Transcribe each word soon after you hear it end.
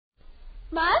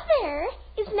Mother,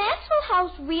 is Maxwell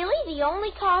House really the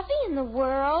only coffee in the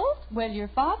world? Well, your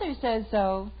father says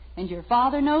so, and your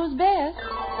father knows best.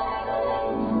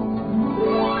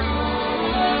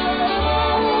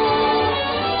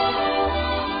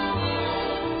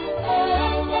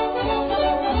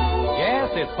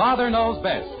 Yes, it's Father Knows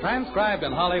Best, transcribed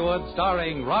in Hollywood,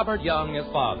 starring Robert Young as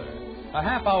father. A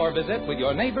half-hour visit with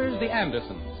your neighbors, the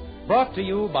Andersons, brought to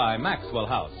you by Maxwell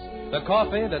House, the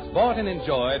coffee that's bought and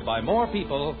enjoyed by more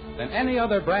people than any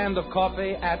other brand of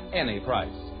coffee at any price.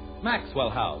 Maxwell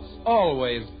House,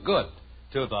 always good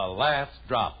to the last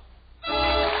drop.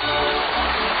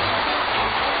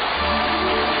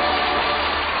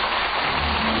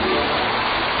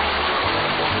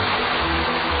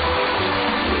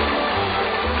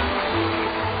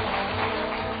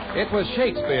 It was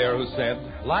Shakespeare who said,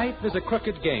 life is a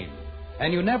crooked game,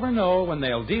 and you never know when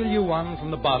they'll deal you one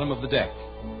from the bottom of the deck.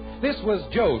 This was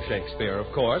Joe Shakespeare, of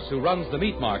course, who runs the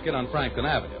meat market on Franklin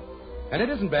Avenue. And it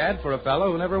isn't bad for a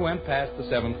fellow who never went past the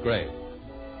 7th grade.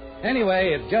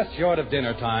 Anyway, it's just short of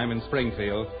dinner time in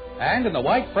Springfield, and in the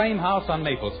white frame house on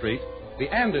Maple Street, the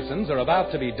Andersons are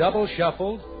about to be double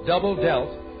shuffled, double dealt,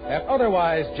 and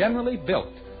otherwise generally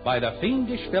bilked by the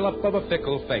fiendish fillip of a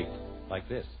fickle fate, like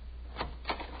this.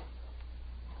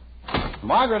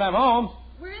 Margaret, I'm home.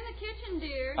 We're in the kitchen,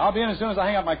 dear. I'll be in as soon as I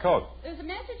hang up my coat. There's a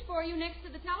message for you next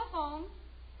to the telephone.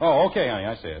 Oh, okay, honey,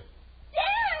 I see it.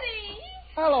 Daddy!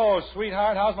 Hello,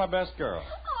 sweetheart. How's my best girl?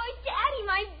 Oh, Daddy,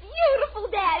 my beautiful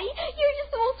Daddy. You're just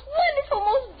the most wonderful,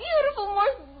 most beautiful,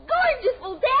 most gorgeous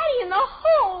Daddy in the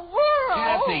whole world.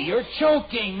 Kathy, you're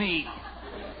choking me.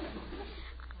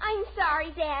 I'm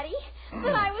sorry, Daddy,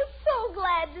 but I was so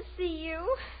glad to see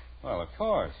you. Well, of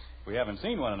course. We haven't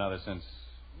seen one another since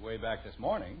way back this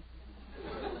morning.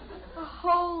 A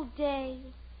whole day.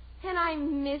 And I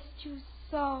missed you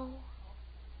so.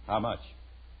 How much?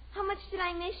 How much did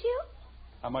I miss you?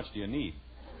 How much do you need?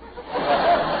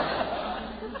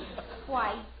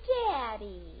 Why,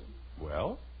 Daddy.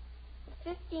 Well?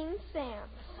 15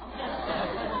 cents.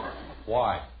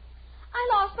 Why? I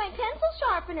lost my pencil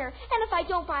sharpener, and if I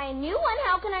don't buy a new one,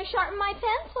 how can I sharpen my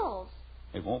pencils?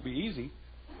 It won't be easy.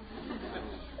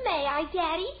 May I,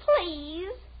 Daddy,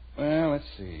 please? Well, let's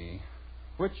see.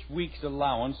 Which week's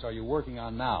allowance are you working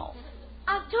on now?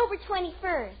 October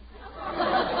 21st.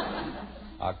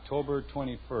 October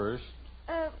 21st.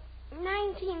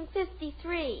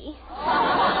 1953.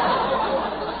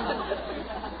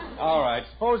 All right.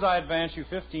 Suppose I advance you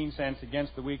 15 cents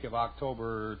against the week of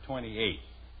October 28th.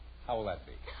 How will that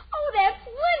be? Oh, that's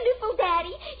wonderful, Daddy.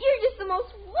 You're just the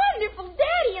most wonderful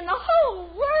Daddy in the whole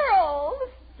world.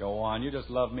 Go on. You just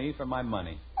love me for my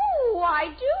money. Oh, I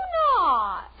do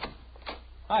not.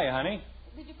 Hi, honey.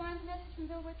 Did you find the message from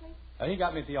Bill Whitley? He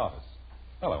got me at the office.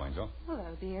 Hello, Angel.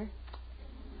 Hello, dear.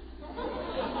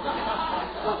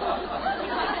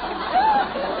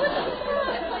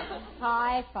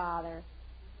 Hi, Father.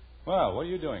 Well, what are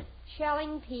you doing?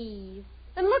 Shelling peas.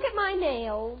 And look at my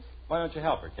nails. Why don't you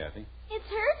help her, Kathy? It's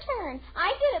her turn.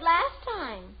 I did it last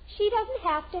time. She doesn't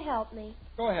have to help me.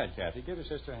 Go ahead, Kathy. Give your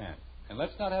sister a hand. And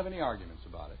let's not have any arguments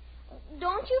about it.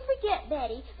 Don't you forget,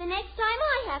 Betty. The next time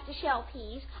I have to shell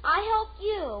peas, I help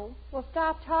you. Well,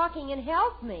 stop talking and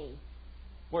help me.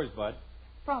 Where's Bud?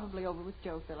 Probably over with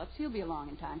Joe Phillips. He'll be along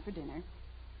in time for dinner.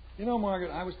 You know,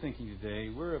 Margaret, I was thinking today,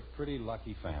 we're a pretty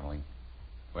lucky family.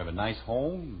 We have a nice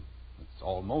home. It's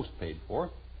almost paid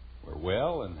for. We're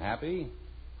well and happy.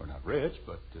 We're not rich,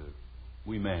 but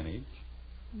we manage.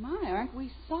 My, aren't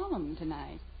we solemn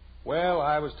tonight? Well,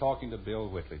 I was talking to Bill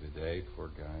Whitley today, poor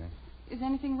guy. Is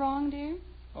anything wrong, dear?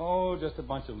 Oh, just a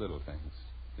bunch of little things.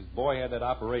 His boy had that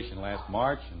operation last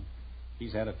March, and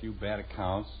he's had a few bad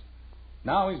accounts.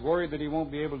 Now he's worried that he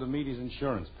won't be able to meet his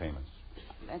insurance payments.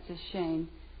 That's a shame.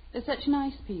 They're such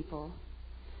nice people.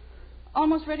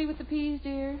 Almost ready with the peas,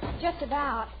 dear? Just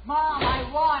about. Mom, I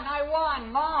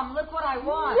won. Mom, look what I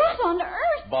won. What on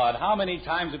earth? Bud, how many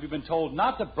times have you been told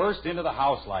not to burst into the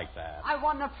house like that? I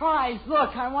won the prize.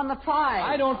 Look, I won the prize.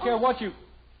 I don't care what you...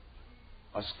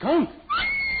 A skunk? Bud!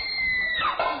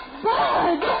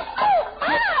 Oh,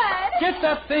 Bud! Get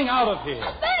that thing out of here.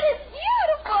 That is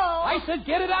beautiful! I said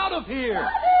get it out of here.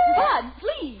 Bud,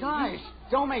 please. Gosh,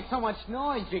 don't make so much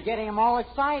noise. You're getting them all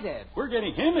excited. We're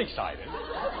getting him excited.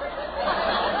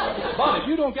 Bud, if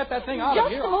you don't get that thing out of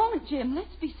here... Just a moment, Jim.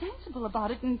 Let's be sensible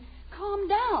about it and calm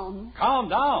down. Calm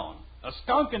down. A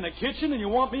skunk in the kitchen and you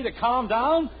want me to calm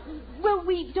down? Well,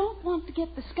 we don't want to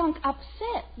get the skunk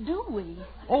upset, do we?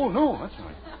 Oh, no, that's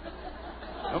right.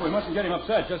 No, we mustn't get him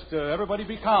upset. Just everybody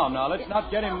be calm now. Let's not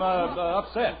get him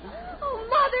upset. Oh,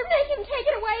 Mother, make him take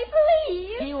it away,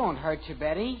 please. He won't hurt you,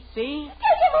 Betty. See? Take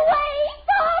him away,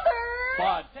 Father!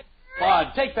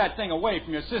 Bud, take that thing away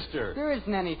from your sister. There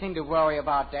isn't anything to worry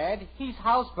about, Dad. He's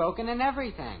housebroken and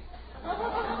everything.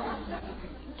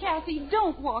 Kathy,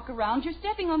 don't walk around. You're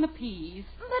stepping on the peas.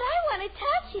 But I want to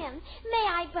touch him. May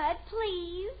I, Bud,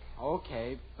 please?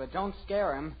 Okay, but don't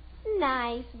scare him.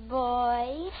 Nice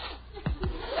boy.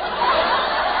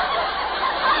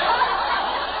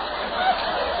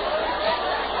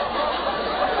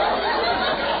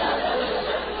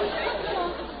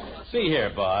 See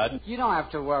here, Bud. You don't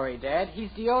have to worry, Dad. He's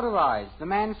deodorized. The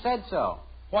man said so.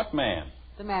 What man?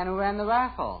 The man who ran the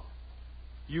raffle.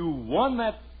 You won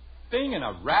that thing in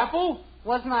a raffle?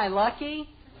 Wasn't I lucky?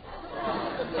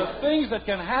 The things that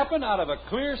can happen out of a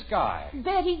clear sky.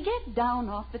 Betty, get down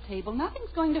off the table.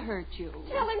 Nothing's going to hurt you.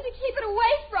 Tell him to keep it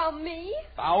away from me.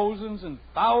 Thousands and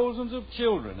thousands of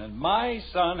children, and my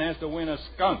son has to win a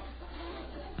skunk.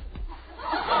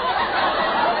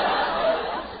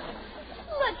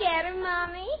 Look at him,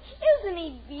 Mommy. Isn't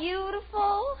he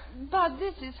beautiful? Bud,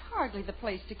 this is hardly the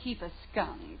place to keep a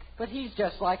skunk. But he's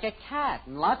just like a cat,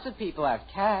 and lots of people have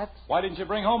cats. Why didn't you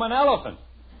bring home an elephant?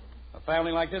 A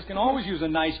family like this can always use a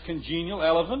nice, congenial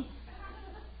elephant.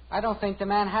 I don't think the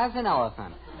man has an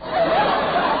elephant.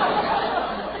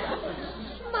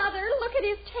 Mother, look at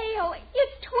his tail.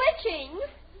 It's twitching.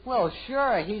 Well,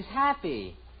 sure, he's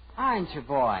happy. Aren't you,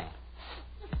 boy?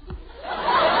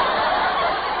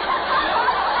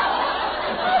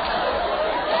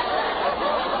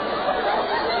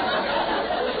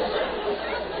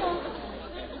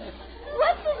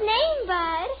 What's his name,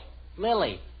 Bud?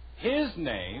 Lily. His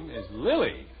name is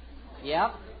Lily.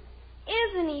 Yep.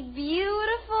 Isn't he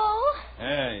beautiful?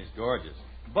 Yeah, he's gorgeous.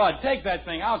 Bud, take that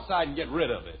thing outside and get rid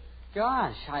of it.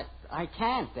 Gosh, I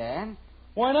can't, Dad.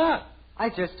 Why not? I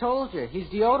just told you, he's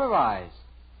deodorized.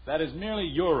 That is merely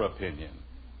your opinion.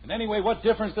 And anyway, what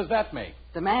difference does that make?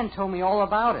 The man told me all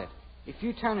about it. If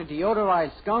you turn a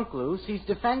deodorized skunk loose, he's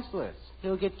defenseless.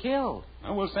 He'll get killed.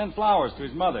 And we'll send flowers to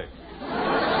his mother.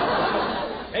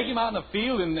 Take him out in the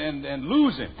field and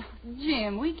lose him.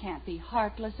 Jim, we can't be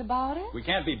heartless about it. We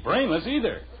can't be brainless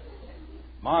either.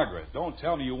 Margaret, don't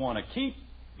tell me you want to keep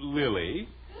Lily.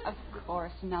 Of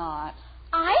course not.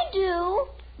 I do.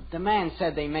 The man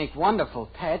said they make wonderful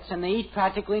pets and they eat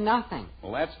practically nothing.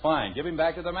 Well, that's fine. Give him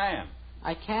back to the man.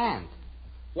 I can't.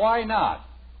 Why not?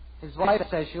 His wife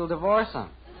says she'll divorce him.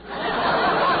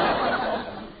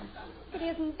 It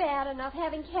isn't bad enough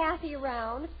having Kathy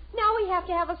around. Now we have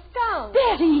to have a skunk.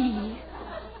 Betty!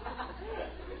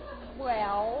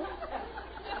 Well,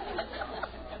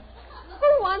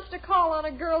 who wants to call on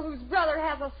a girl whose brother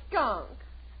has a skunk?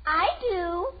 I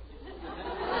do.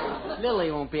 Lily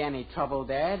won't be any trouble,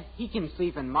 Dad. He can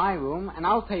sleep in my room, and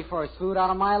I'll pay for his food out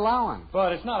of my allowance.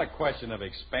 But it's not a question of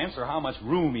expense or how much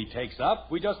room he takes up.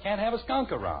 We just can't have a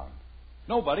skunk around.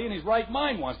 Nobody in his right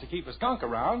mind wants to keep a skunk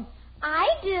around. I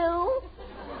do.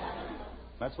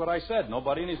 That's what I said.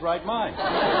 Nobody in his right mind.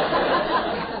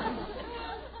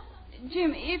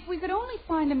 Jim, if we could only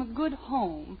find him a good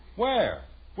home. Where?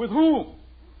 With whom?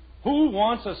 Who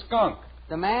wants a skunk?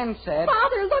 The man said...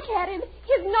 Father, look at him.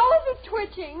 His nose is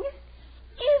twitching.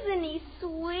 Isn't he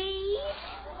sweet?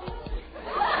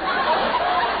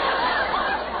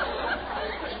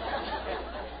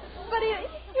 But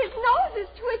his nose is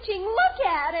twitching. Look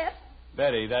at it.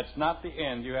 Betty, that's not the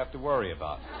end you have to worry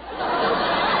about.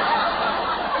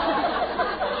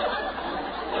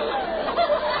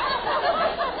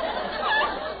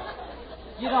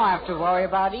 You don't have to worry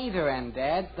about either end,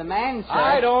 Dad. The man said...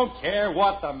 I don't care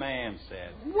what the man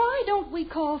said. Why don't we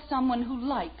call someone who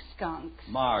likes skunks?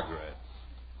 Margaret,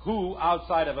 who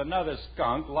outside of another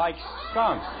skunk likes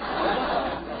skunks?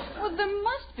 Well, there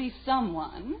must be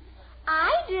someone.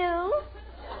 I do.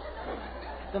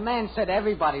 The man said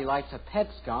everybody likes a pet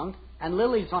skunk, and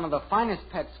Lily's one of the finest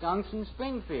pet skunks in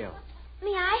Springfield.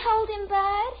 May I hold him,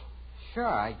 Bud? Sure,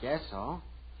 I guess so.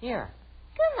 Here.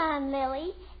 Come on,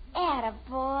 Lily.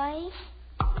 Attaboy.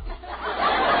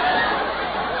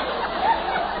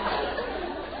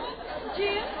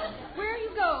 Jim, where are you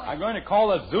going? I'm going to call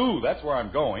the zoo. That's where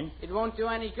I'm going. It won't do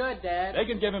any good, Dad. They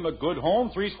can give him a good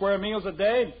home, 3 square meals a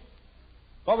day.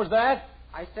 What was that?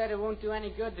 I said it won't do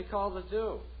any good to call the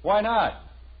zoo. Why not?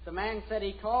 The man said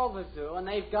he called the zoo, and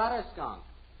they've got a skunk.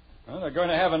 Well, they're going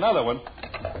to have another one.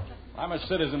 I'm a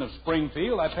citizen of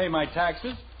Springfield. I pay my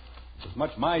taxes. It's as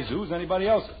much my zoo as anybody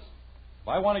else's. If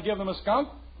I want to give them a skunk,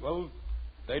 well,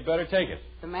 they'd better take it.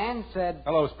 The man said...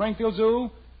 Hello, Springfield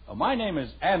Zoo. My name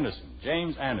is Anderson,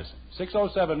 James Anderson,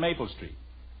 607 Maple Street.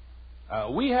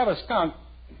 We have a skunk.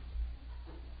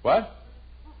 What?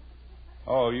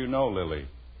 Oh, you know Lily.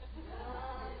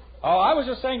 Oh, I was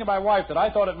just saying to my wife that I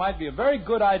thought it might be a very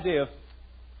good idea if...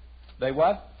 They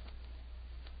what?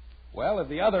 Well, if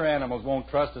the other animals won't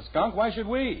trust a skunk, why should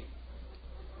we?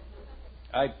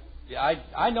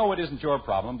 I know it isn't your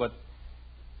problem, but...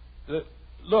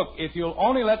 Look, if you'll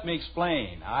only let me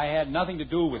explain, I had nothing to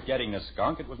do with getting the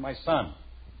skunk. It was my son.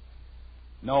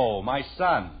 No, my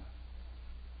son.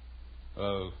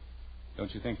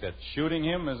 Don't you think that shooting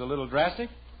him is a little drastic?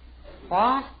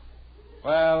 What?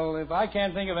 Well, if I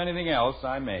can't think of anything else,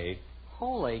 I may.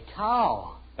 Holy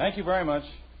cow. Thank you very much.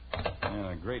 And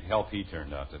a great help he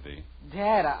turned out to be.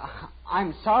 Dad,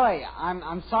 I'm sorry.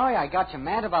 I'm sorry I got you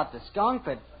mad about the skunk,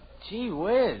 but gee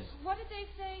whiz. What did they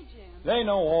say, Jim? They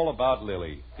know all about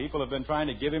Lily. People have been trying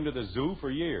to give him to the zoo for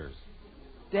years.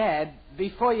 Dad,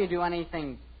 before you do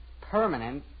anything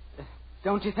permanent,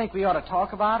 don't you think we ought to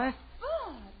talk about it?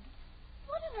 Bud,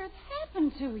 what on earth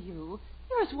happened to you?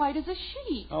 You're as white as a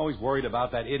sheet. Always worried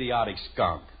about that idiotic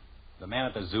skunk. The man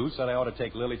at the zoo said I ought to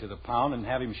take Lily to the pound and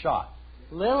have him shot.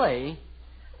 Lily?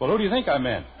 Well, who do you think I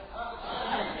meant?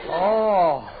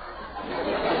 Oh.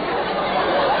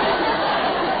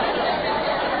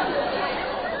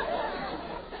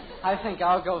 I think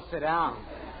I'll go sit down.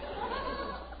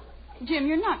 Jim,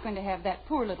 you're not going to have that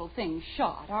poor little thing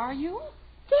shot, are you?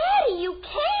 Daddy, you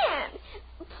can't.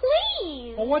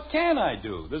 Please. Well, what can I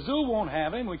do? The zoo won't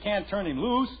have him. We can't turn him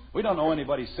loose. We don't know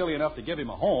anybody silly enough to give him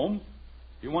a home.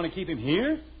 You want to keep him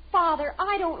here? Father,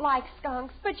 I don't like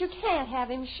skunks, but you can't have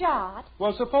him shot.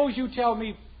 Well, suppose you tell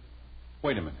me...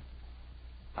 Wait a minute.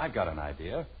 I've got an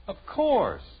idea. Of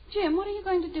course. Jim, what are you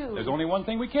going to do? There's only one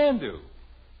thing we can do.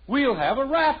 We'll have a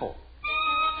raffle.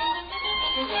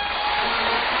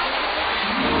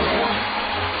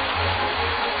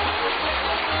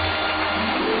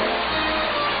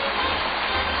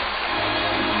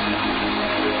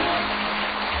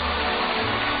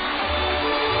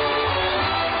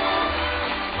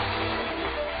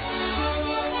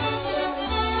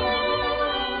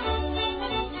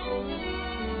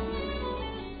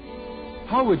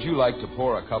 How would you like to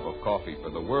pour a cup of coffee for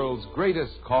the world's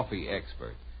greatest coffee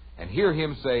expert and hear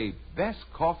him say, "Best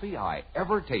coffee I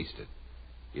ever tasted"?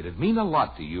 It'd mean a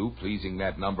lot to you pleasing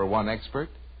that number one expert.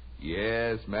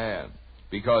 Yes, ma'am,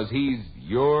 because he's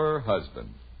your husband.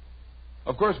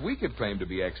 Of course, we could claim to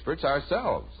be experts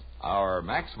ourselves. Our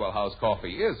Maxwell House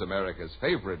coffee is America's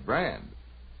favorite brand.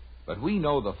 But we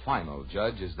know the final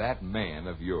judge is that man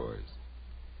of yours.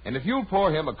 And if you'll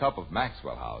pour him a cup of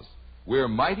Maxwell House, we're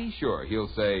mighty sure he'll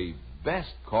say,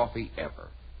 "Best coffee ever."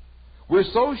 We're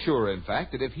so sure, in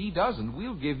fact, that if he doesn't,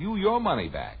 we'll give you your money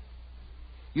back.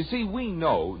 You see, we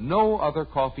know no other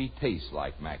coffee tastes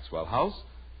like Maxwell House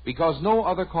because no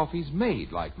other coffee's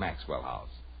made like Maxwell House.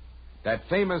 That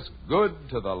famous good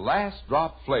to the last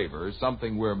drop flavor is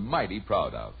something we're mighty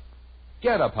proud of.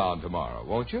 Get a pound tomorrow,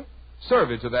 won't you?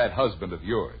 Serve it to that husband of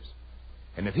yours.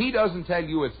 And if he doesn't tell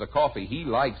you it's the coffee he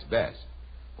likes best,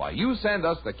 why, you send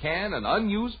us the can and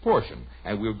unused portion,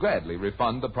 and we'll gladly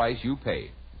refund the price you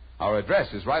paid. Our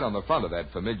address is right on the front of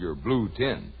that familiar blue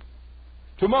tin.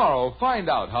 Tomorrow, find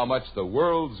out how much the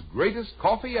world's greatest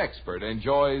coffee expert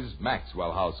enjoys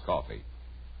Maxwell House coffee.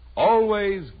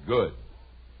 Always good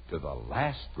to the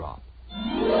last drop.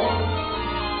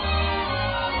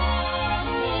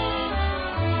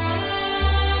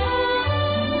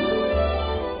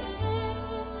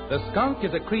 The skunk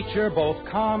is a creature both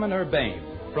calm and urbane,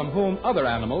 from whom other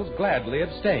animals gladly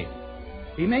abstain.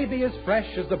 He may be as fresh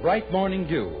as the bright morning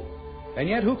dew, and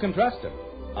yet who can trust him?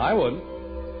 I wouldn't.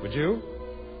 Would you?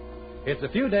 It's a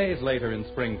few days later in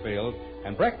Springfield,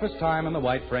 and breakfast time in the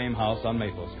white frame house on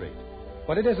Maple Street.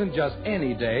 But it isn't just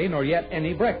any day, nor yet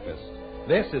any breakfast.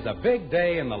 This is a big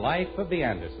day in the life of the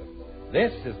Andersons.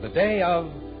 This is the day of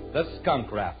the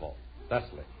skunk raffle.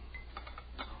 Thusly.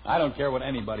 I don't care what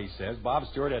anybody says. Bob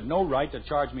Stewart had no right to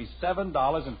charge me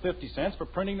 $7.50 for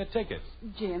printing the tickets.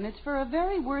 Jim, it's for a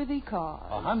very worthy cause.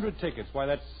 100 tickets. Why,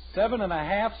 that's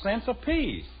 7.5 cents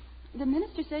apiece. The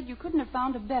minister said you couldn't have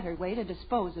found a better way to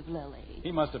dispose of Lily.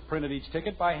 He must have printed each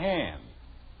ticket by hand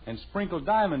and sprinkled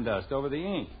diamond dust over the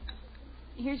ink.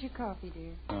 Here's your coffee,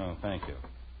 dear. Oh, thank you.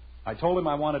 I told him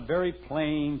I wanted very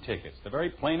plain tickets, the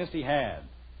very plainest he had.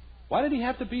 Why did he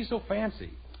have to be so fancy?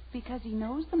 Because he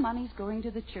knows the money's going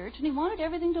to the church, and he wanted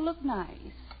everything to look nice.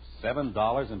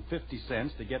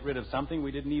 $7.50 to get rid of something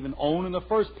we didn't even own in the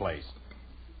first place.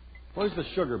 Where's the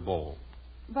sugar bowl?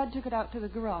 Bud took it out to the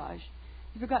garage.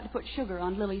 He forgot to put sugar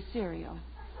on Lily's cereal.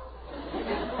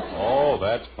 Oh,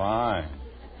 that's fine.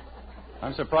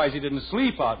 I'm surprised he didn't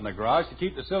sleep out in the garage to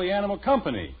keep the silly animal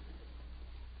company.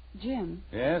 Jim.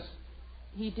 Yes?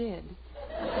 He did.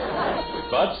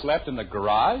 Bud slept in the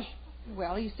garage?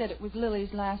 Well, he said it was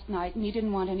Lily's last night, and he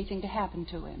didn't want anything to happen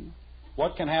to him.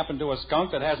 What can happen to a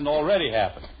skunk that hasn't already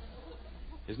happened?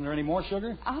 Isn't there any more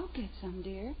sugar? I'll get some,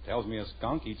 dear. Tells me a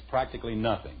skunk eats practically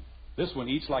nothing. This one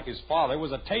eats like his father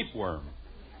was a tapeworm.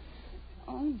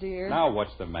 Oh, dear. Now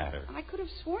what's the matter? I could have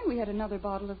sworn we had another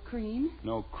bottle of cream.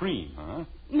 No cream, huh?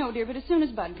 No, dear, but as soon as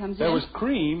Bud comes in... There was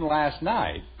cream last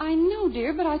night. I know,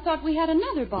 dear, but I thought we had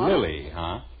another bottle. Lily,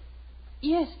 huh?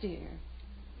 Yes, dear.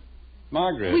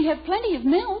 Margaret. We have plenty of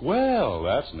milk. Well,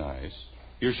 that's nice.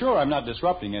 You're sure I'm not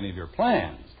disrupting any of your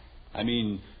plans? I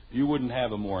mean, you wouldn't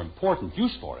have a more important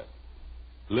use for it.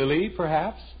 Lily,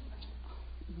 perhaps?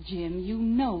 Jim, you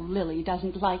know Lily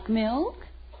doesn't like milk.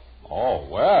 Oh,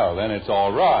 well, then it's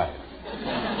all right.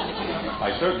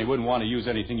 I certainly wouldn't want to use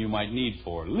anything you might need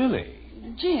for Lily.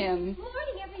 Jim.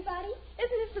 Morning, everybody.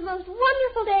 Isn't this the most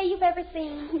wonderful day you've ever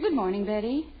seen? Good morning,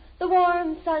 Betty. The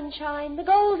warm sunshine, the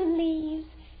golden leaves.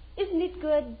 Isn't it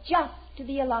good just to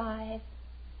be alive?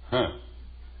 Huh.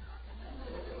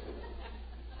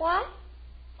 What?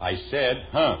 I said,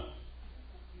 huh.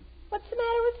 What's the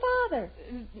matter with Father?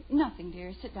 Nothing,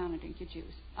 dear. Sit down and drink your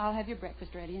juice. I'll have your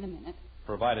breakfast ready in a minute.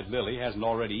 Provided Lily hasn't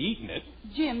already eaten it.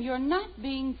 Jim, you're not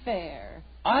being fair.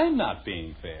 I'm not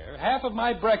being fair. Half of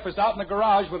my breakfast out in the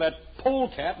garage with that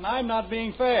polecat, and I'm not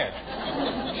being fair.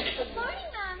 Good morning,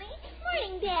 Mommy.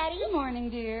 Morning, Daddy. Good morning,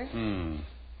 dear.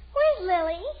 Where's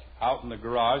Lily? Out in the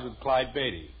garage with Clyde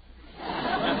Beatty.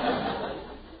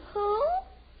 Who?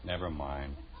 Never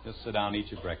mind. Just sit down and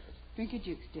eat your breakfast. Drink your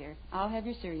juice, dear. I'll have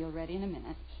your cereal ready in a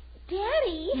minute.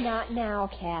 Daddy? Not now,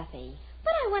 Kathy.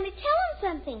 But I want to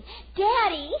tell him something.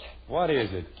 Daddy, What is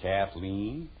it,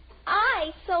 Kathleen?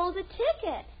 I sold a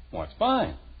ticket. What's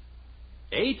fine?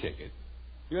 A ticket?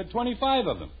 You had 25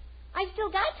 of them. I've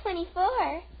still got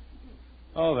 24.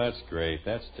 Oh, that's great.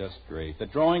 That's just great. The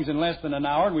drawing's in less than an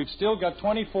hour, and we've still got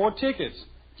 24 tickets.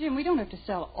 Jim, we don't have to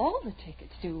sell all the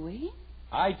tickets, do we?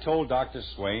 I told Dr.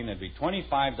 Swain it'd be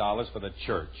 $25 for the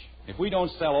church. If we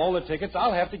don't sell all the tickets,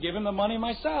 I'll have to give him the money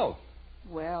myself.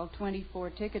 Well,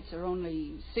 24 tickets are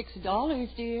only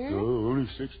 $6, dear. Oh, only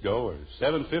 $6.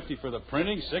 $7.50 for the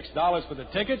printing, $6 for the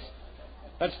tickets.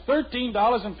 That's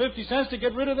 $13.50 to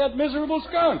get rid of that miserable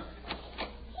skunk.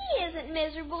 He isn't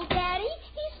miserable, Daddy.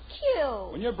 He's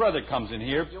cute. When your brother comes in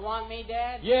here... You want me,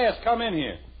 Dad? Yes, come in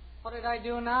here. What did I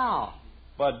do now?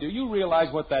 But do you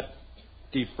realize what that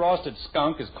defrosted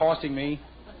skunk is costing me?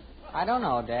 I don't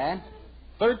know, Dad.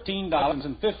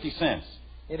 $13.50.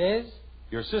 It is?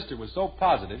 Your sister was so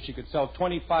positive she could sell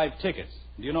 25 tickets.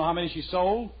 Do you know how many she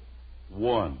sold?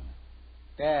 One.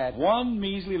 Dad. One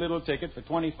measly little ticket for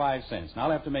 25 cents. Now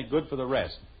I'll have to make good for the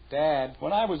rest. Dad.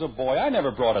 When I was a boy, I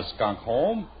never brought a skunk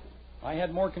home. I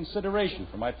had more consideration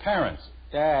for my parents.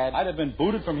 Dad. I'd have been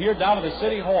booted from here down to the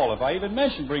city hall if I even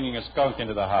mentioned bringing a skunk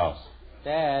into the house.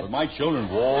 Dad. But my children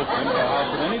waltz into the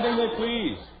house with anything they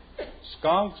please.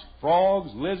 Skunks,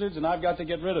 frogs, lizards, and I've got to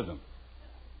get rid of them.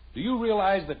 Do you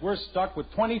realize that we're stuck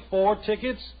with 24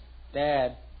 tickets?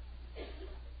 Dad.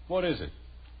 What is it?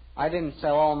 I didn't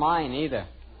sell all mine either.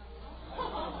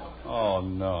 Oh,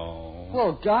 no.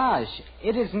 Well, gosh,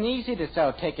 it isn't easy to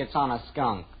sell tickets on a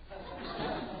skunk.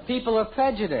 People are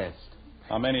prejudiced.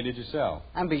 How many did you sell?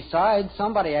 And besides,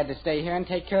 somebody had to stay here and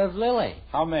take care of Lily.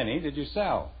 How many did you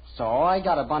sell? So I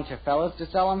got a bunch of fellas to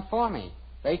sell them for me.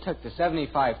 They took the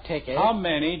 75 tickets. How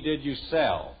many did you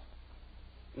sell?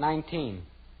 19.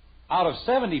 Out of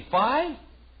 75?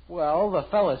 Well, the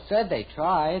fellas said they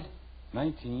tried.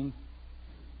 19.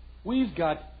 We've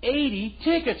got 80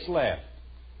 tickets left.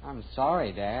 I'm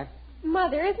sorry, Dad.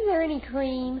 Mother, isn't there any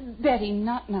cream? Betty,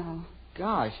 not now.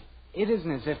 Gosh, it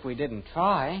isn't as if we didn't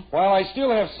try. Well, I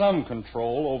still have some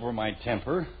control over my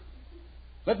temper.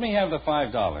 Let me have the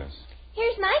 $5.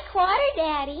 Here's my quarter,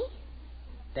 Daddy.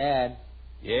 Dad,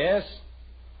 Yes?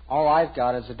 all I've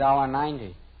got is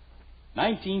 $1.90.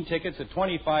 19 tickets at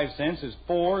 25 cents is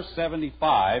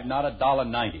 $4.75, not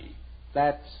 $1.90.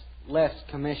 That's less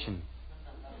commission.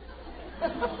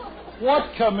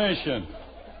 What commission?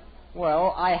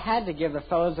 Well, I had to give the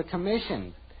fellas a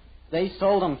commission. They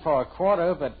sold them for a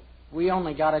quarter, but we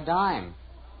only got a dime.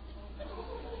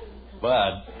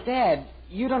 Bud. Dad,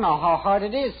 you don't know how hard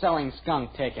it is selling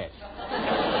skunk tickets.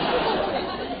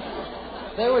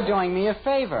 They were doing me a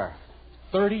favor.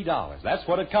 $30. That's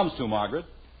what it comes to, Margaret.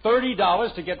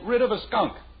 $30 to get rid of a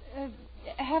skunk.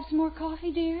 Have some more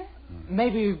coffee, dear?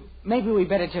 Maybe we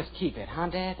better just keep it, huh,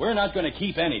 Dad? We're not going to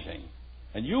keep anything.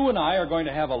 And you and I are going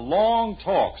to have a long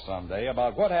talk someday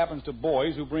about what happens to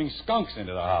boys who bring skunks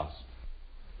into the house.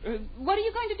 What are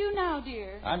you going to do now,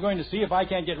 dear? I'm going to see if I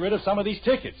can't get rid of some of these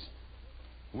tickets.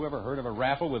 Who ever heard of a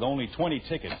raffle with only 20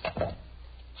 tickets?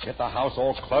 Get the house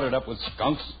all cluttered up with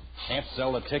skunks. Can't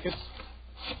sell the tickets.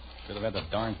 Should have had the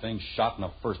darn thing shot in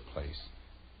the first place.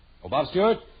 Oh, Bob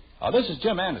Stewart, this is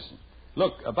Jim Anderson.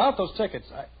 Look, about those tickets,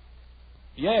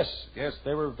 Yes,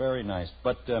 they were very nice.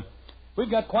 But we've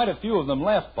got quite a few of them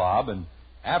left, Bob, and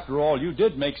after all, you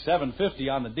did make $7.50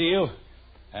 on the deal,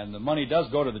 and the money does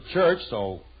go to the church,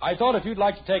 so I thought if you'd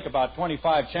like to take about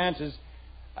 25 chances...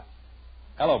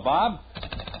 Hello, Bob?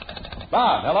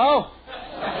 Bob, hello?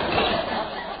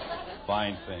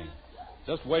 Fine thing.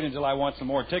 Just wait until I want some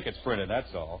more tickets printed,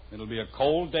 that's all. It'll be a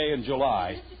cold day in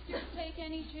July. Did Mr. Stewart take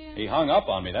any, Jim? He hung up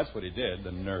on me, that's what he did,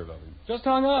 the nerve of him. Just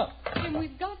hung up. Jim,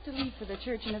 we've got to leave for the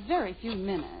church in a very few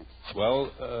minutes.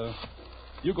 Well,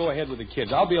 you go ahead with the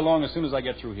kids. I'll be along as soon as I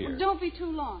get through here. Well, don't be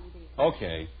too long, dear.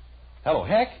 Okay. Hello,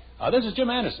 Heck. This is Jim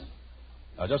Anderson.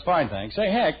 Just fine, thanks.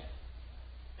 Say, Heck.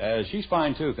 She's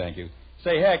fine, too, thank you.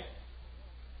 Say, Heck.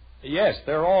 Yes,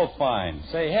 they're all fine.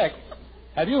 Say, Heck,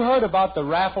 have you heard about the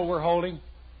raffle we're holding?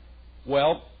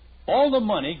 Well, all the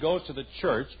money goes to the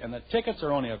church, and the tickets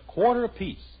are only $0.25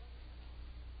 apiece.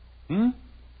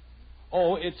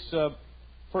 Oh, it's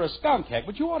for a skunk, Heck,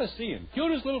 but you ought to see him.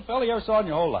 Cutest little fella you ever saw in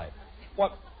your whole life.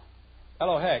 What?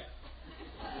 Hello, Heck.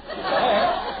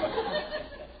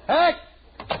 Heck!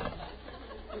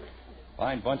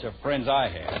 Fine bunch of friends I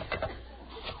have.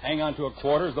 Hang on to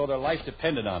 $0.25 as though their life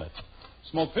depended on it.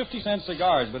 Smoke 50-cent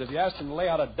cigars, but if you ask them to lay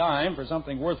out a dime for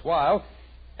something worthwhile...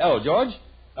 Hello, George.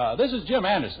 This is Jim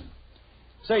Anderson.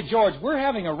 Say, George, we're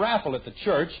having a raffle at the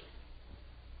church.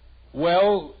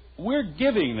 Well, we're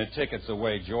giving the tickets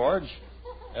away, George.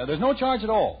 There's no charge at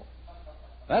all.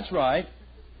 That's right.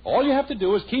 All you have to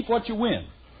do is keep what you win.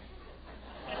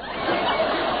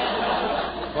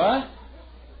 What?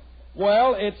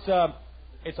 Well, it's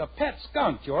a pet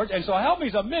skunk, George, and so help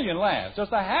me's a million laughs. Just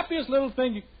the happiest little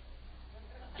thing you...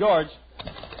 George.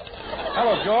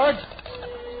 Hello, George.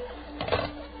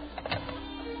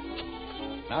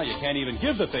 Now you can't even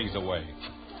give the things away.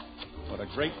 What a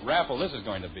great raffle this is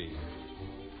going to be.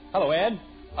 Hello, Ed.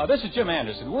 This is Jim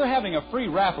Anderson. We're having a free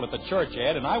raffle at the church,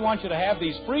 Ed, and I want you to have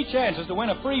these free chances to win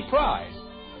a free prize.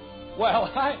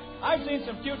 Well, I've seen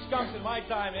some cute skunks in my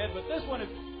time, Ed, but this one is...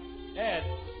 Ed.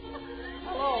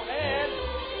 Hello, Ed.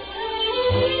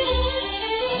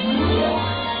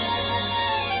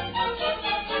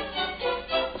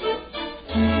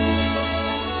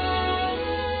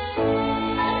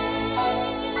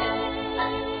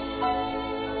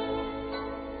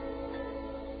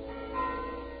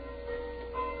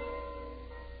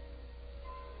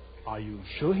 Are you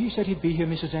sure he said he'd be here,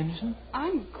 Mrs. Anderson?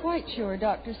 I'm quite sure,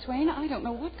 Dr. Swain. I don't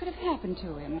know what could have happened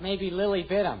to him. Maybe Lily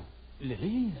bit him.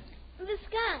 Lily? The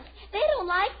skunk. They don't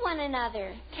like one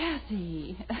another.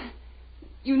 Kathy,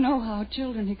 you know how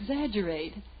children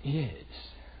exaggerate. Yes.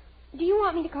 Do you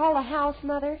want me to call the house,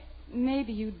 Mother?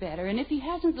 Maybe you'd better. And if he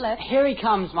hasn't left... Here he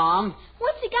comes, Mom.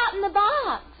 What's he got in the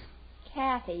box?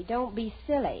 Kathy, don't be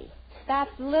silly.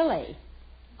 That's Lily.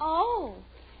 Oh.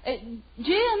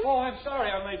 Jim? Oh, I'm sorry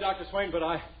I'm late, Dr. Swain, but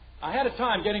I had a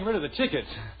time getting rid of the tickets.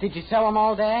 Did you sell them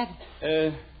all, Dad?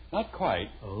 Not quite.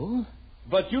 Oh?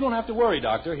 But you don't have to worry,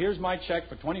 Doctor. Here's my check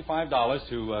for $25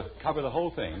 to cover the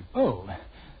whole thing. Oh.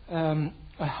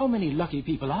 How many lucky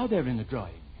people are there in the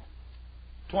drawing?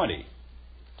 20.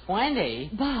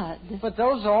 20? Bud. But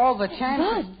those are all the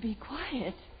chances. Bud, be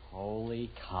quiet. Holy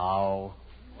cow.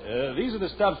 These are the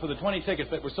stubs for the 20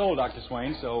 tickets that were sold, Dr.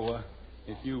 Swain, so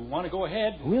if you want to go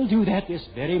ahead... We'll do that this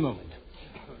very moment.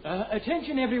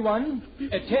 Attention, everyone.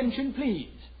 Attention, please.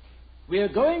 We're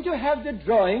going to have the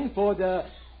drawing for the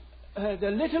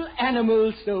little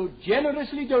animals so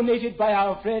generously donated by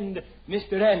our friend,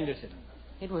 Mr. Anderson.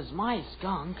 It was my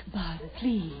skunk. Bud,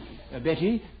 please.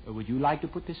 Betty, would you like to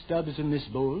put the stubs in this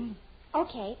bowl?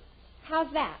 Okay.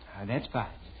 How's that? That's fine.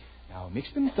 Now,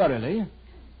 mix them thoroughly.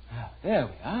 There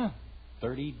we are.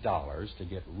 $30 to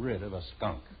get rid of a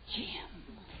skunk. Jim.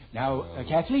 Now,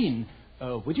 Kathleen,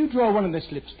 would you draw one of the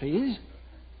slips, please?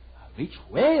 Reach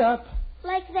way up.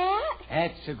 Like that?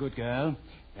 That's a good girl.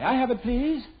 May I have it,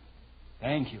 please?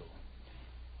 Thank you.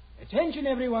 Attention,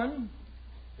 everyone.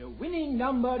 The winning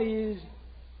number is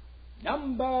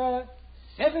number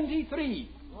 73.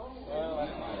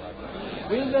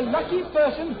 Will the lucky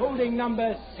person holding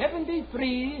number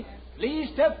 73 please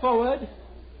step forward?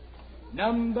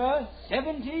 Number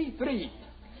 73.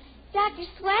 Dr.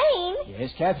 Swain?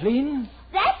 Yes, Kathleen?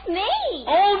 That's me.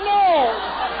 Oh,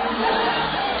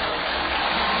 no!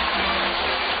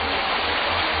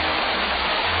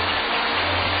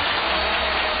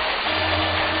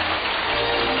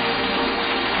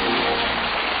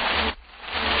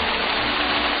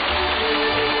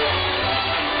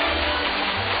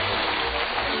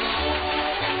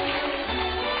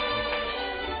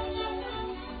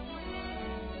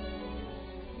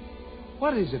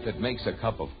 What is it that makes a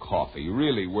cup of coffee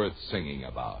really worth singing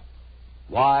about?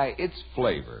 Why, it's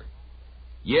flavor.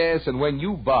 Yes, and when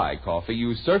you buy coffee,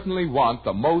 you certainly want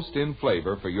the most in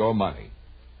flavor for your money.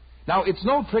 Now, it's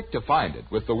no trick to find it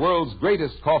with the world's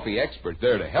greatest coffee expert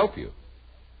there to help you.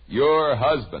 Your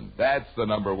husband, that's the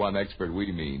number one expert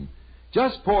we mean.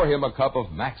 Just pour him a cup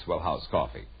of Maxwell House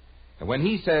coffee. And when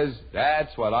he says,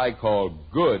 that's what I call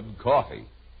good coffee,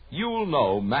 you'll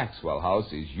know Maxwell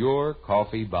House is your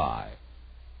coffee buy.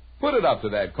 Put it up to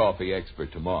that coffee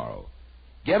expert tomorrow.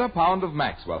 Get a pound of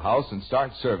Maxwell House and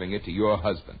start serving it to your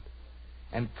husband.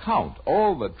 And count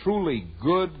all the truly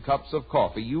good cups of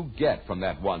coffee you get from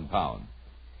that 1 pound.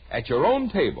 At your own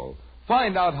table,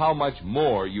 find out how much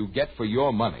more you get for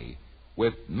your money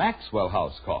with Maxwell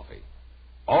House coffee.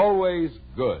 Always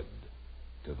good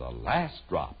to the last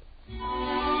drop.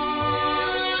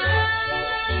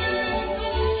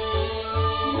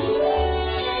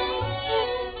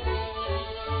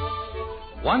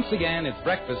 Once again, it's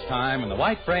breakfast time in the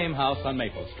White Frame House on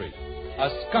Maple Street. A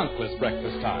skunkless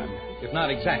breakfast time, if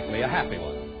not exactly a happy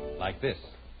one, like this.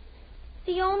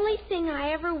 The only thing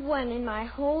I ever won in my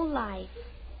whole life,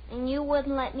 and you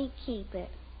wouldn't let me keep it.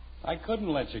 I couldn't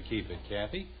let you keep it,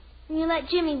 Kathy. And you let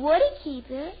Jimmy Woody keep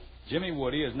it. Jimmy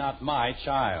Woody is not my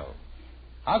child.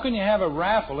 How can you have a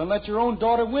raffle and let your own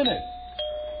daughter win it?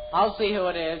 I'll see who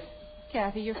it is.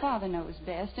 Kathy, your father knows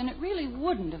best, and it really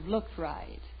wouldn't have looked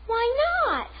right. Why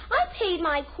not? I paid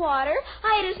my quarter.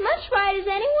 I had as much right as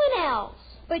anyone else.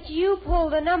 But you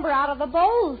pulled a number out of the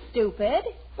bowl, stupid.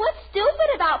 What's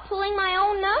stupid about pulling my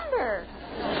own number?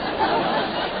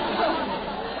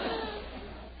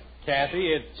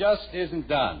 Kathy, it just isn't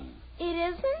done.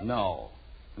 It isn't? No.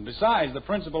 And besides, the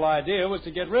principal idea was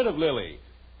to get rid of Lily.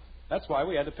 That's why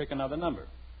we had to pick another number.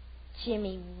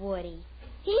 Jimmy Woody.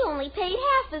 He only paid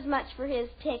half as much for his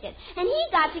ticket, and he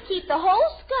got to keep the whole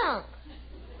skunk.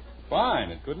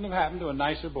 Fine. It couldn't have happened to a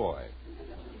nicer boy.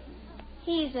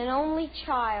 He's an only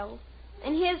child,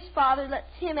 and his father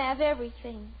lets him have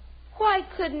everything. Why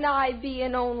couldn't I be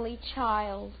an only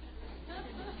child?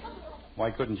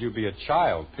 Why couldn't you be a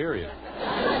child, period?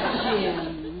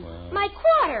 Jim. Well, My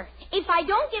quarter. If I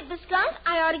don't get the skunk,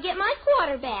 I ought to get my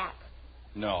quarter back.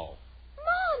 no.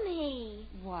 Mommy.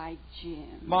 Why, Jim.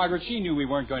 Margaret, she knew we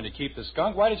weren't going to keep the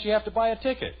skunk. Why did she have to buy a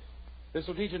ticket? This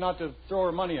will teach her not to throw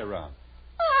her money around.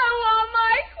 I want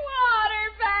my quarter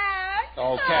back.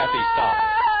 Oh, Kathy, stop it.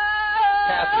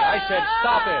 Kathy, I said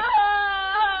stop it.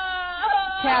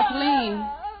 Kathleen,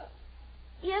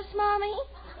 Yes, Mommy?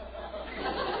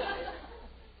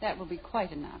 that will be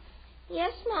quite enough.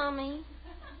 Yes, Mommy.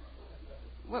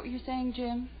 What were you saying,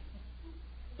 Jim?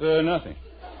 Nothing.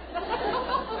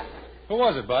 Who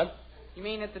was it, Bud? You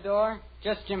mean at the door?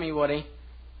 Just Jimmy Woody.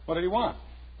 What did he want?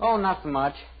 Oh, nothing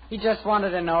much. He just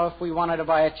wanted to know if we wanted to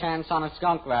buy a chance on a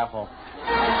skunk raffle.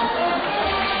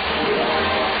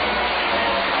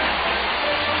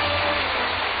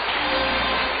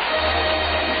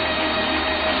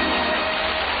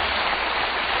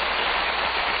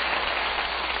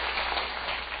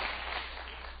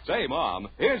 Say, Mom,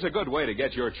 here's a good way to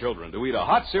get your children to eat a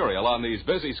hot cereal on these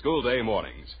busy school day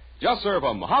mornings. Just serve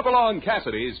 'em Hopalong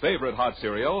Cassidy's favorite hot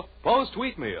cereal, Post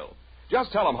Wheatmeal.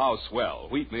 Just tell 'em how swell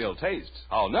wheatmeal tastes,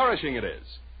 how nourishing it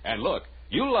is. And look,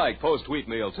 you'll like Post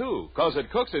Wheatmeal, too, 'cause it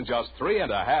cooks in just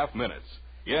 3.5 minutes.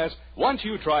 Yes, once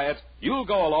you try it, you'll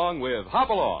go along with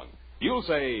Hopalong. You'll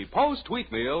say Post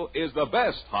Wheatmeal is the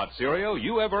best hot cereal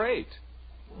you ever ate.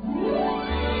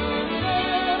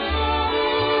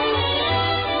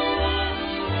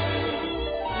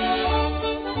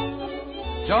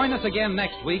 Join us again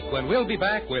next week when we'll be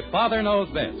back with Father Knows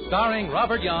Best, starring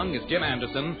Robert Young as Jim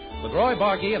Anderson, with Roy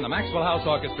Bargy and the Maxwell House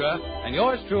Orchestra, and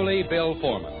yours truly, Bill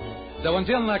Foreman. So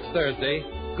until next Thursday,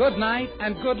 good night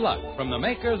and good luck from the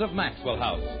makers of Maxwell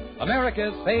House,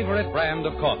 America's favorite brand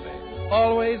of coffee.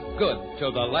 Always good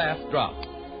till the last drop.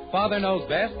 Father Knows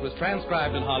Best was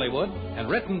transcribed in Hollywood and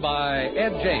written by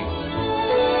Ed James.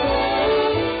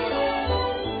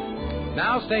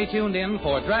 Now stay tuned in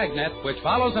for Dragnet, which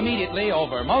follows immediately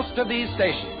over most of these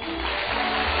stations.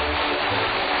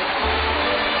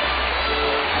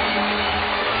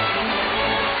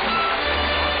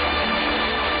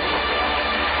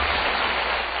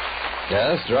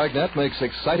 Yes, Dragnet makes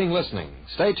exciting listening.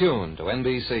 Stay tuned to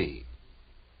NBC.